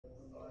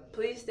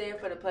Please stand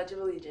for the Pledge of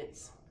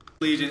Allegiance.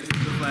 Allegiance to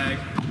the flag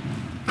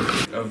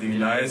of the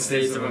United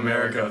States of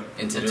America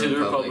and to the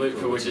republic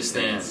for which it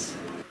stands,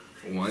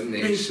 one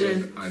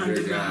nation,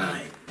 under God,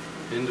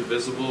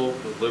 indivisible,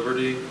 with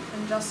liberty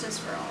and justice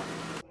for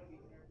all.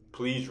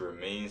 Please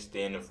remain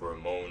standing for a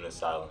moment of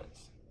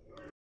silence.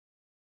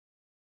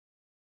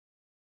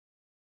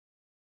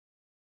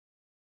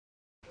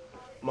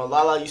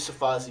 Malala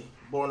Yousafzai,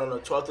 born on the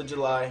 12th of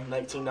July,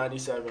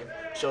 1997,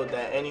 showed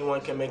that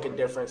anyone can make a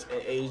difference and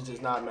age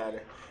does not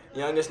matter.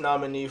 Youngest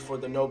nominee for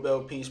the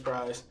Nobel Peace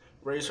Prize,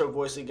 raised her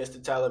voice against the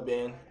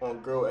Taliban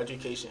on girl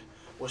education,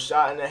 was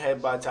shot in the head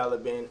by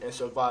Taliban and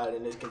survived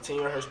and is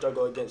continuing her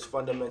struggle against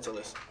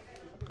fundamentalists.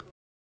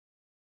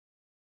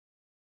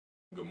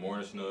 Good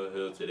morning, Snow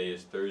Hill. Today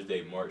is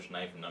Thursday, March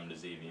 9th, and I'm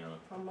Xavion.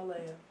 I'm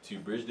Malaya. To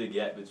bridge the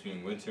gap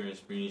between winter and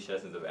spring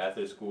sessions of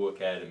After School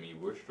Academy,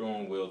 Worcester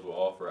on Wheels will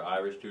offer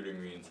Irish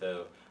tutoring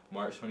until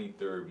March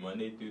 23rd,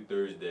 Monday through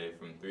Thursday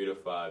from 3 to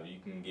 5. You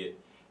can get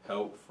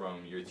help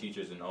from your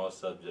teachers in all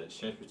subjects.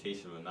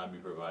 Transportation will not be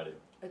provided.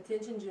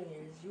 Attention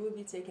juniors, you will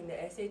be taking the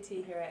SAT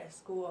here at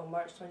school on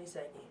March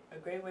 22nd. A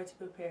great way to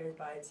prepare is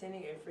by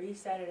attending a free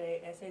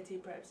Saturday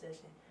SAT prep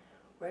session.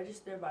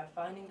 Register by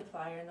finding the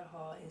flyer in the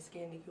hall and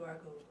scan the QR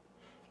code.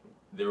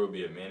 There will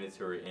be a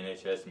mandatory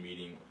NHS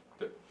meeting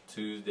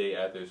Tuesday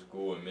after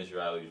school in Miss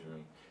Riley's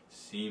room.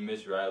 See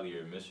Miss Riley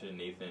or Mr.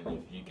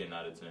 Nathan if you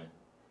cannot attend.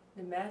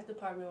 The math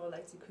department would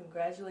like to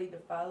congratulate the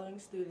following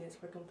students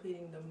for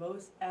completing the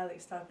most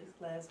ALEKS topics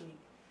last week.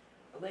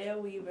 Leah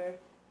Weaver,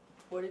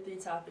 43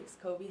 topics,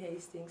 Kobe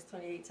Hastings,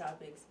 28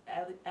 topics,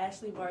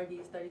 Ashley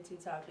Varghese, 32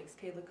 topics,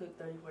 Kayla Cook,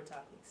 34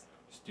 topics.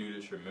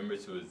 Students, remember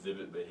to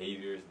exhibit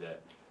behaviors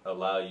that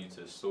allow you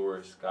to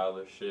soar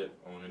scholarship,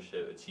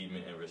 ownership,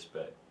 achievement, and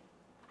respect.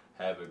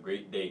 Have a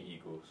great day,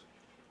 Eagles.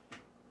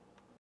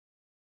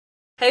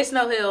 Hey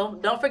Snow Hill,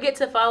 don't forget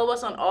to follow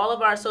us on all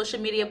of our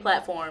social media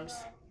platforms.